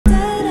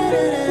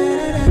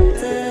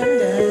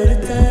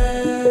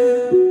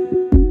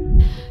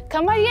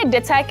da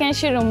taken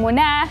shirinmu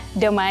na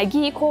da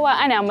magi kowa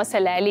ana masa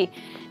lale.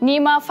 Ni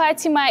ma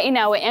Fatima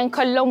ina wa 'yan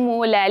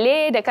kallonmu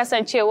lale da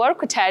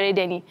kasancewarku tare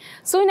da ni.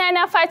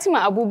 Sunana Fatima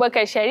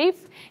Abubakar Sharif,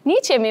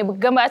 ni ce mai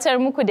gabatar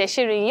muku da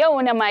shirin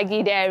yau na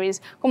MAGGI Diaries,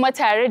 kuma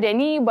tare da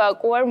ni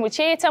baƙuwarmu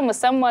ce ta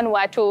musamman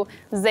wato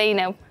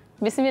Zainab.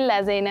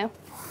 Bismillah Zainab.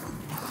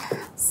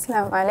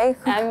 Assalamu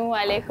alaikum. Amin wa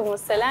alaikum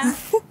assalam.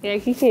 Ya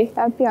kike?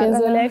 Lafiya.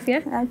 Yanzu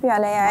lafiya? Lafiya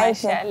la ya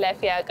aiki. Masha Allah,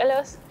 lafiya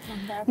kalos.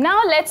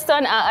 Now let's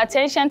turn our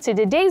attention to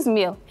today's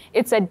meal.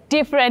 It's a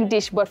different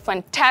dish but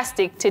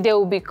fantastic. Today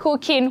we'll be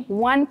cooking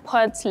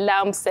one-pot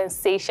lamb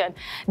sensation.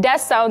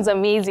 That sounds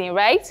amazing,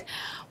 right?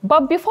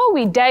 But before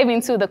we dive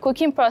into the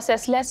cooking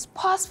process, let's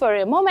pause for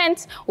a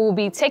moment. We'll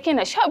be taking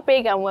a short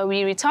break, and when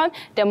we return,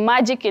 the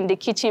magic in the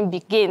kitchen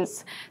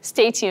begins.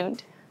 Stay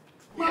tuned.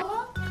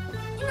 Mama,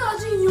 ina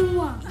jin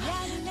yunwa.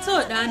 To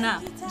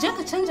ɗana, je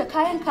ka canja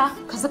kayanka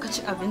ka zaka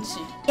ci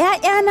abinci.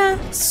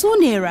 ‘Ya'yana su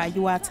ne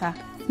rayuwata.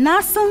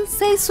 Na san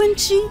sai sun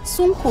ci,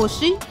 sun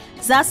koshi,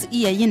 za su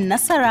iya yin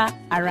nasara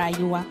a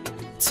rayuwa.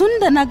 Tun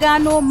da na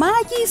gano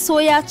MAGGI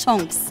Soya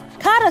Chunks,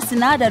 kara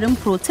sinadarin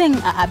protein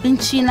a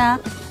abinci na.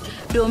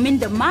 Domin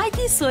da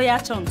MAGGI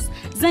Soya Chunks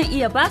zan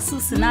iya ba su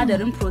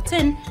sinadarin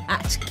protein a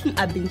cikin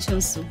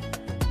abincinsu.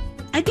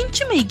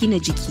 Abinci mai gina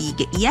jiki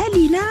ga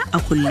iyalina a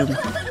kullum.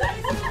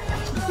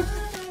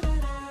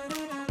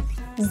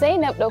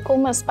 Zainab ɗauko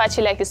min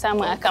spatula ki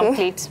samu a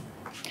complete.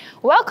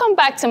 Welcome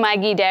back to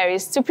MAGGI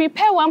Diaries. To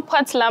prepare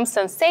one-pot lamb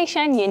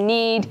sensation, you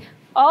need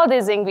all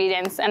these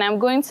ingredients, and I'm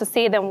going to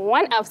say them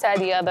one after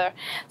the other.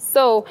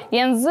 So,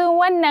 yanzu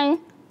wannan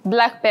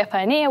black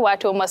pepper ne,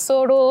 wato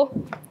masoro.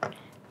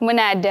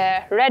 Muna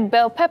da red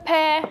bell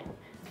pepper.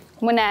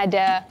 Muna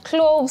da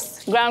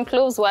cloves, ground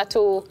cloves,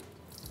 wato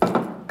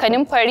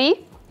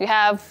kanumfari. We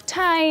have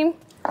thyme,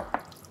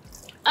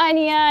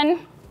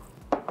 onion.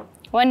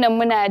 Wannan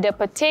muna da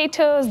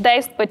potatoes,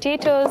 diced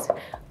potatoes,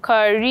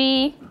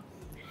 curry,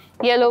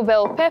 yellow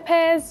bell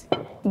peppers,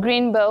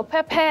 green bell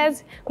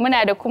peppers.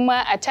 Muna da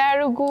kuma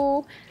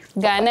attarugu,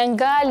 ganan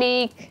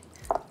garlic,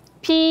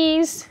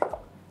 peas,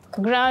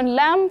 ground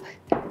lamb,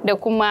 da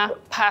kuma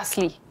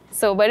parsley.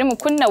 So bari mu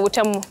kunna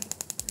wutan mu.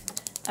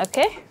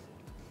 Okay?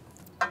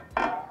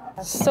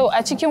 So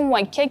a cikin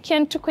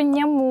wankakken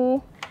tukunyan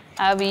mu,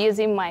 I'll be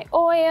using my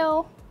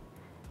oil.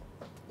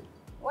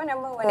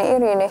 Wannan ba wani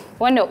iri ne?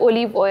 Wannan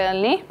olive oil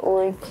ne.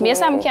 Okay. Me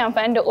yasa muke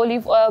amfani da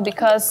olive oil?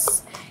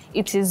 Because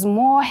it is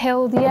more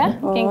healthier.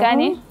 Kin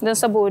gane? Don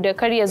saboda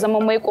kar ya zama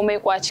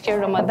maiko-maiko a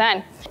cikin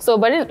Ramadan. So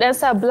bari dan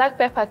sa black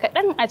pepper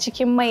kaɗan a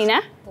cikin mai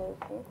na.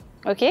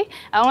 Okay?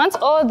 I want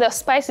all the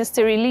spices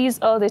to release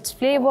all its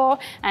flavor,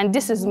 and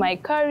this is my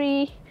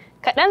curry.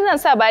 Kaɗan zan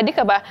sa ba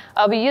duka ba.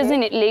 I'll be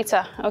using it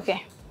later.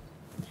 Okay.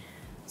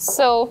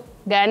 So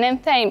ganan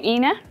thyme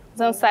ina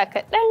zan sa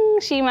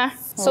kaɗan shi ma.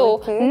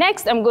 So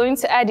next I'm going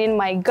to add in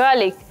my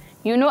garlic.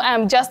 You know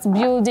I'm just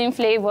building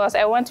flavors.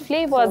 I want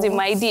flavors in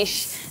my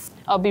dish.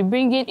 I'll be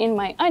bringing in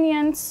my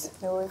onions.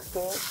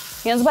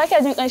 Yanzu ba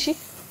kya jin ƙanshi?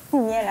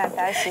 Yana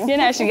tashi.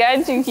 Yana shiga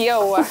hancinki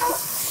yawwa.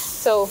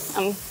 So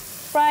I'm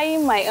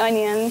frying my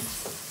onions.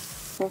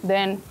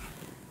 Then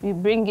we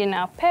bring in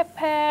our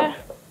pepper.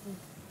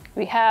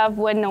 We have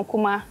wannan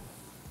kuma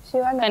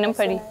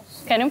kanumfari.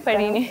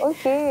 Kanumfari ne.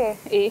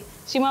 Okay.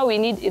 Shima we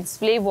need its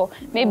flavor.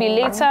 Maybe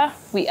later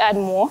we add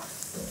more.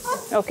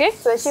 Okay?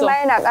 So shi ma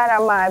yana ƙara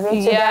ma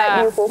abinci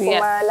daɗi ko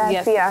kuma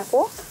lafiya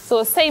ko?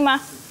 So say ma,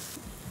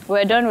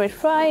 we're done with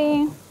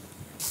frying.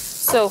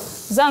 So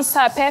zan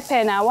sa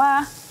pepper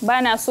nawa,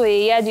 ba na so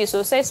ya yaji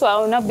sosai, so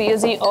I will not be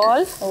using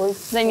all.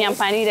 Zan yi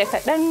amfani da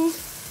kaɗan.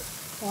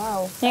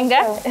 Wow.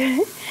 Kinga?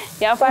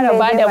 Ya fara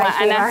ba da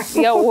ma'ana.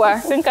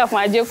 Yawwa, tun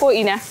kafin a je ko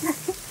ina.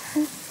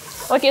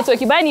 Okay, to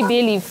ki bani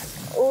bay leaf.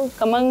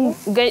 Kaman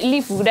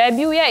leaf guda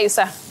biyu ya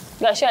isa.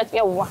 Gashi a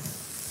yawwa.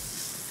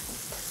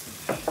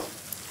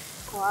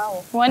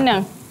 Wow.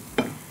 Wannan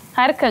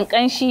harkan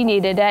ƙanshi ne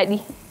da daɗi.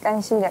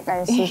 Ƙanshi da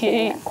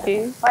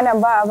ƙanshi.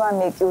 Wannan ba a ba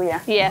mai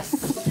ƙiuya. Yes.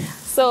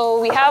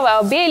 So we have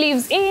our bay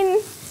leaves in.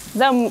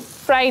 Zan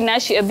fry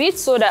nashi a bit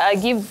so that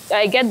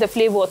I get the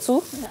flavor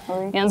too.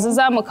 Yanzu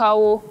za mu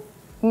kawo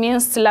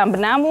minced lamb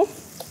namu.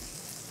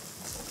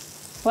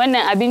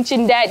 Wannan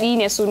abincin daɗi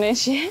ne sunan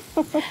shi.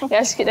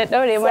 Ya shi da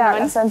ɗaure mana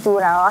wani. Sai a ƙasan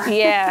Turawa.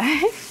 Yeah.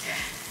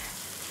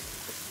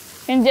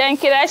 In Jan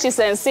kira shi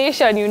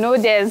sensation, you know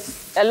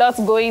there's a lot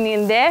going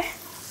in there.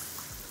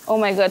 Oh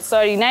my God,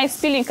 sorry. Nice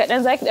feeling.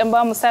 Kaɗan zaki ɗan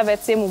ba mu servette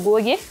sai mu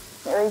goge.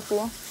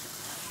 Okay.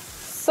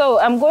 So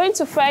I'm going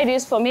to fry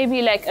this for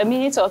maybe like a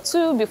minute or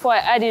two before I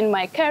add in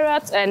my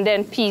carrots and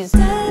then peas.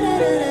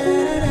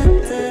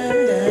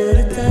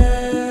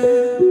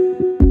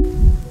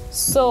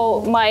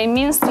 So my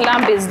minced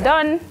lamb is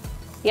done.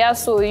 Yeah,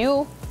 so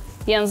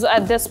yanzu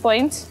at this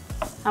point,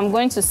 I'm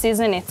going to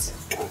season it.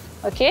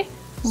 Okay?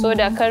 So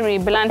that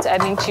can blunt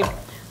abinci.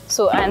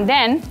 So and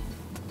then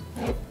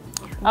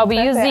I'll be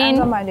using,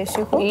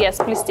 yes,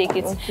 please take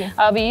it. Okay.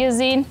 I'll be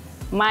using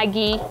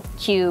MAGGI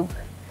cube.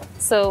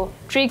 So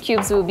 3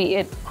 cubes will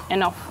be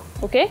enough.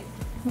 Okay?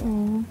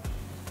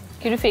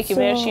 Ki rufe ki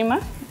bayar shi ma?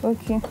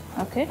 Okay.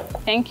 Okay,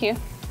 thank you.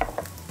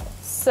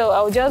 So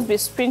I'll just be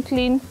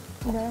sprinkling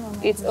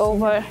it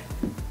over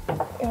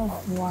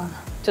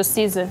to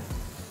season.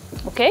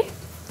 Okay?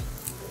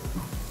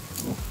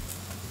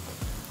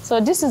 So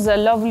this is a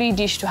lovely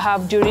dish to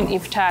have during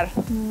Iftar.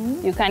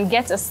 You can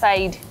get a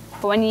side.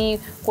 Wani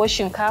ko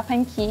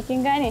shinkafanki,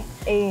 kin gane?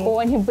 Ko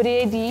wani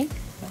biredi.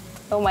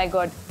 Oh my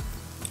God.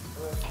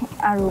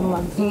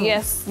 Aroma.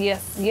 Yes,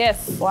 yes,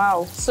 yes.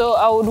 Wow. So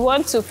I would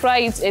want to fry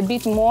it a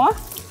bit more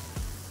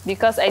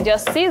because I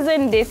just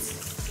seasoned it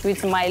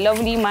with my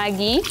lovely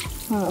Maggi.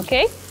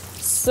 Okay?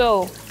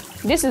 So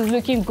this is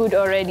looking good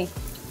already.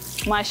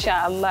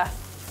 MashaAllah.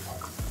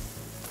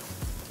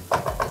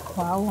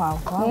 Wow, wow,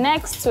 wow.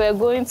 Next, we're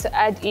going to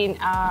add in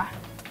our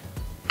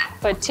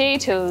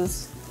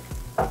potatoes.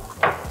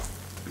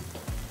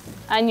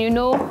 And you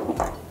know,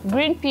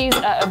 green peas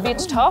are a bit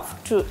tough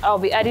I'll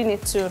be adding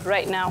it to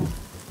right now.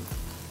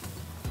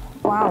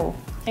 Wow.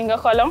 Inga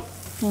color?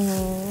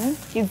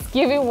 It's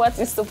giving what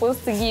it's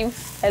supposed to give.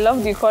 I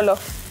love the color.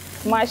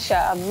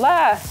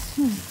 MashaAllah.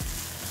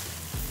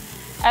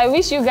 I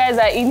wish you guys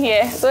are in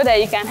here so that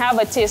you can have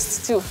a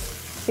taste too.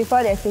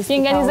 Before they taste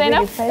it, I'll be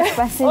the first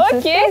person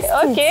to taste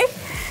it. Okay.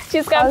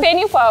 She's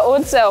campaigning for her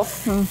own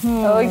self.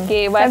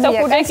 Okay, but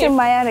thank you.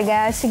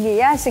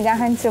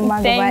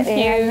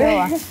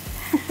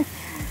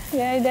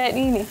 Yeah, that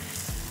easy.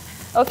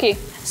 Okay,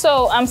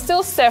 so I'm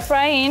still stir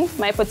frying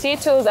my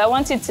potatoes. I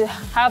want it to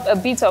have a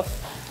bit of,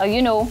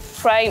 you know,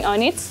 frying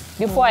on it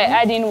before I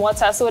add in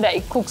water so that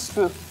it cooks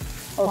through.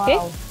 Okay.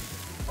 Wow.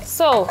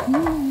 So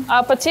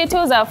our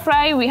potatoes are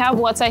fried. We have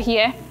water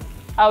here.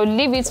 I'll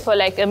leave it for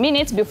like a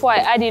minute before I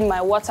add in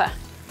my water.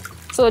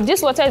 So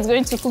this water is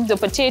going to cook the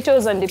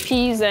potatoes and the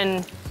peas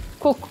and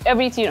cook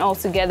everything all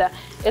together.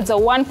 It's a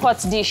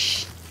one-pot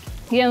dish.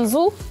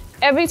 Yanzu,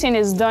 everything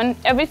is done,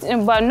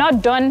 everything, but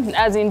not done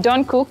as in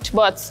done cooked,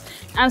 but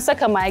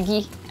ansaka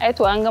Maggi.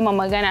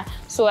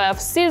 So I've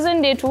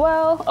seasoned it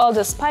well, all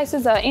the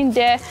spices are in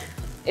there,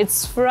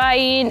 it's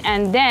frying,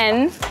 and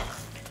then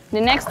the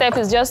next step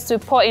is just to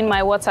pour in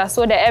my water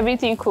so that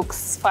everything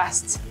cooks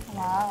fast.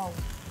 Wow.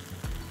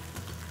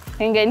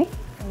 Ingeni?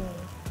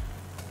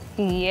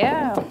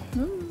 Yeah.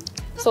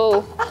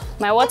 So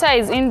my water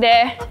is in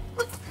there.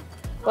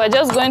 We're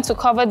just going to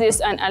cover this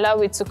and allow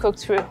it to cook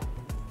through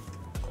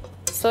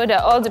so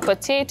that all the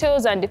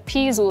potatoes and the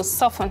peas will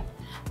soften.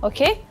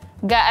 Okay?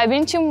 Ga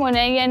abincin mu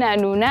nan yana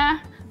nuna,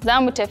 za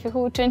mu tafi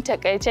hutun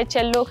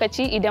takaitaccen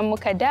lokaci idan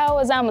muka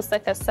dawo za mu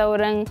saka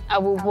sauran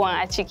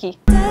abubuwan a ciki.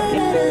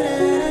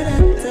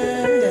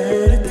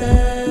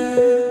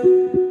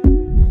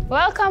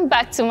 Welcome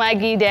back to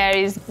MAGGI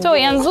Diaries. So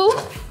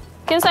yanzu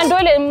kin san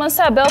dole in mun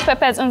sa bell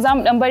peppers in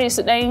zamu dan bari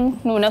su dan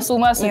nuna su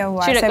ma su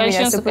cire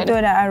kanshin su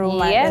fito da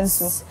aroma din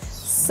su.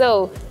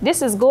 So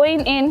this is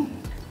going in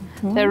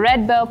the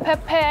red bell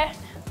pepper.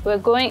 We're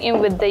going in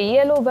with the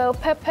yellow bell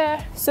pepper.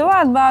 So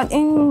what about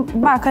in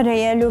baka da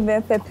yellow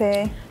bell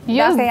pepper?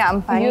 Use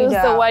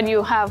the one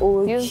you have.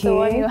 Okay. Use the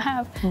one you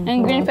have.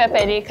 And green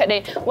pepper ne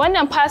kadai.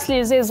 Wannan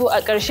parsley zai zo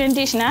a ƙarshen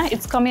dish na.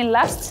 It's coming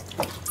last.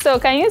 So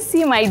can you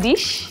see my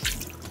dish?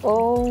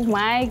 Oh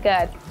my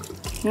God.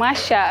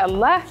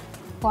 MashaAllah.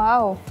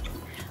 Wow.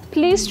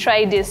 Please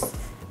try this.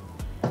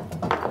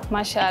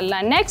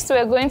 MashaAllah. Next,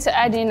 we're going to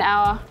add in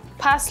our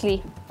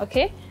parsley,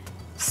 okay?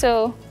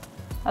 So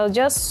I'll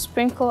just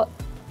sprinkle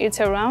it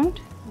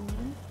around,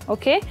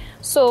 okay?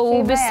 So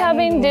we'll be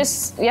serving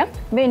this, yeah?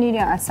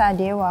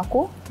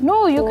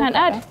 No, you can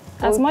add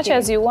as much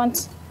as you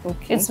want.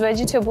 Okay. It's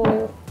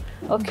vegetable,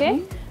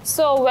 okay?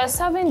 So we're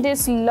serving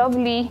this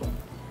lovely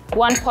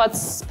one-pot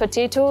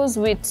potatoes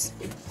with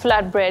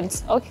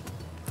flatbreads, okay?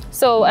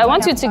 So I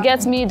want you to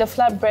get me the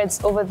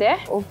flatbreads over there.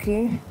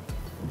 Okay.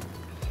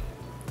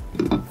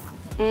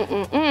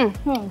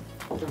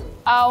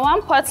 Our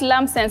one-pot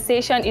lamb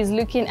sensation is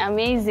looking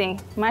amazing,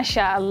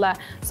 mashallah.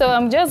 So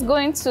I'm just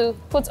going to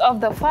put off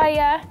the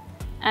fire,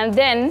 and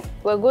then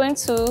we're going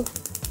to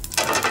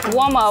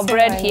warm our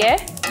bread here.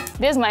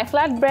 This is my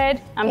flatbread.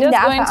 I'm just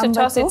going to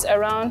toss it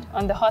around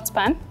on the hot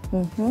pan.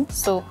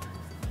 So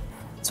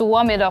to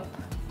warm it up,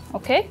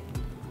 okay?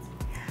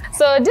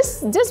 So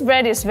this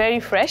bread is very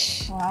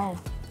fresh. Wow.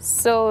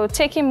 So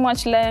taking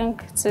much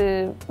length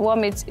to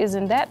warm it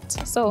isn't that.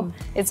 So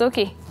it's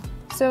okay.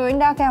 So in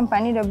that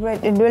company the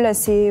bread, let's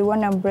say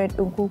one bread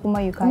you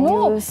can use.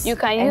 No, you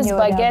can use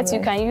baguette,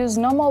 you can use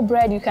normal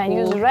bread, you can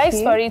use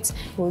rice for it,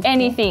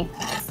 anything.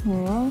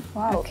 Wow.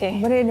 Okay.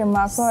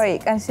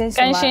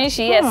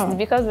 Yes,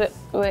 because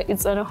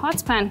it's on a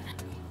hot pan.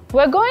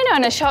 We're going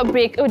on a short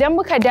break. Idan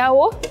muka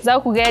dawo, za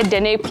ku ga yadda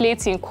nayi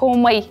plating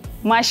komai.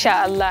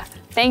 MashaAllah.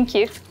 Thank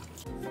you.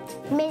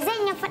 Me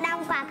zan yi faɗa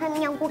muku akan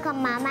miyan kukan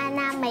mama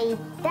na mai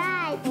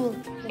daɗi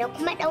da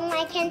kuma ɗan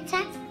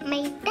wakenta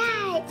mai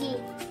daɗi.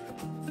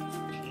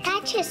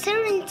 Ta ce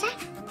sirrinta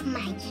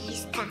Maggi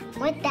Star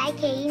wadda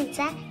ake yin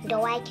ta da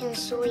waken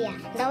soya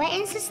da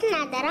wa'yansu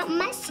sinadaran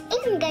masu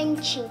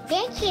inganci da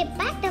yake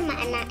ba da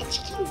ma'ana a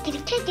cikin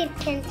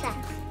girke-girkenta.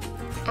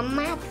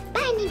 Amma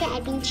ba ni da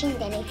abincin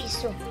da na fi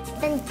so,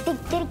 don duk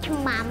girkin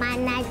mama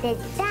na da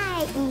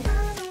daɗi.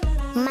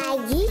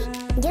 Maggi,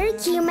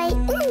 girki mai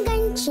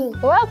inganci.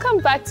 Welcome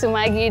back to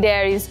MAGGI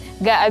Diaries.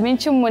 Ga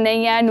abincinmu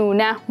nan ya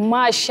nuna,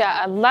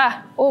 masha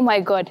Allah. Oh my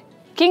God.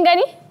 Kin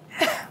gani?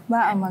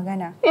 Ba a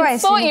magana.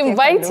 It's so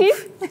inviting.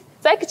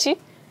 Zaki ci?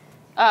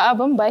 A'a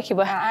ban baki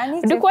ba.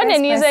 Duk wanda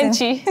ni zan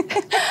ci.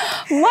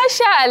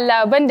 Masha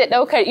Allah, banda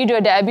daukar ido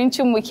da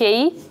abincin mu ke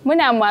yi,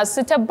 muna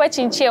masu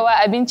tabbacin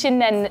cewa abincin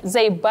nan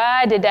zai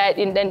ba da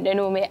daɗin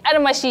ɗanɗano mai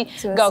armashi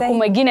ga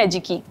kuma gina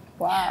jiki.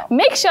 Wow.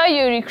 Make sure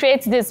you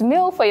recreate this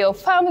meal for your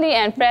family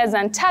and friends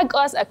and tag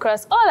us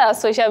across all our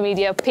social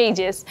media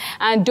pages.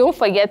 And don't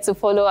forget to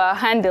follow our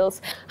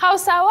handles.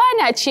 Hausawa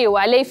na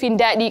cewa laifin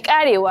daɗi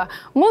ƙarewa.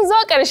 Mun zo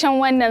ƙarshen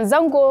wannan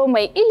zango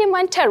mai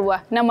ilimantarwa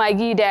na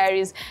MAGGI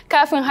Diaries.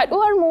 Kafin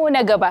haɗuwar mu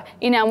na gaba,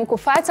 ina muku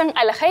fatan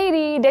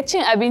alkhairi da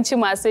cin abinci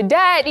masu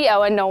daɗi a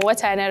wannan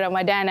wata na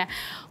Ramadana.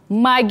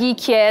 MAGGI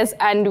cares,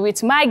 and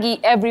with MAGGI,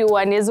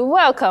 everyone is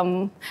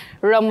welcome.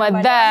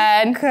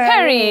 Ramadan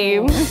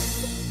Kareem.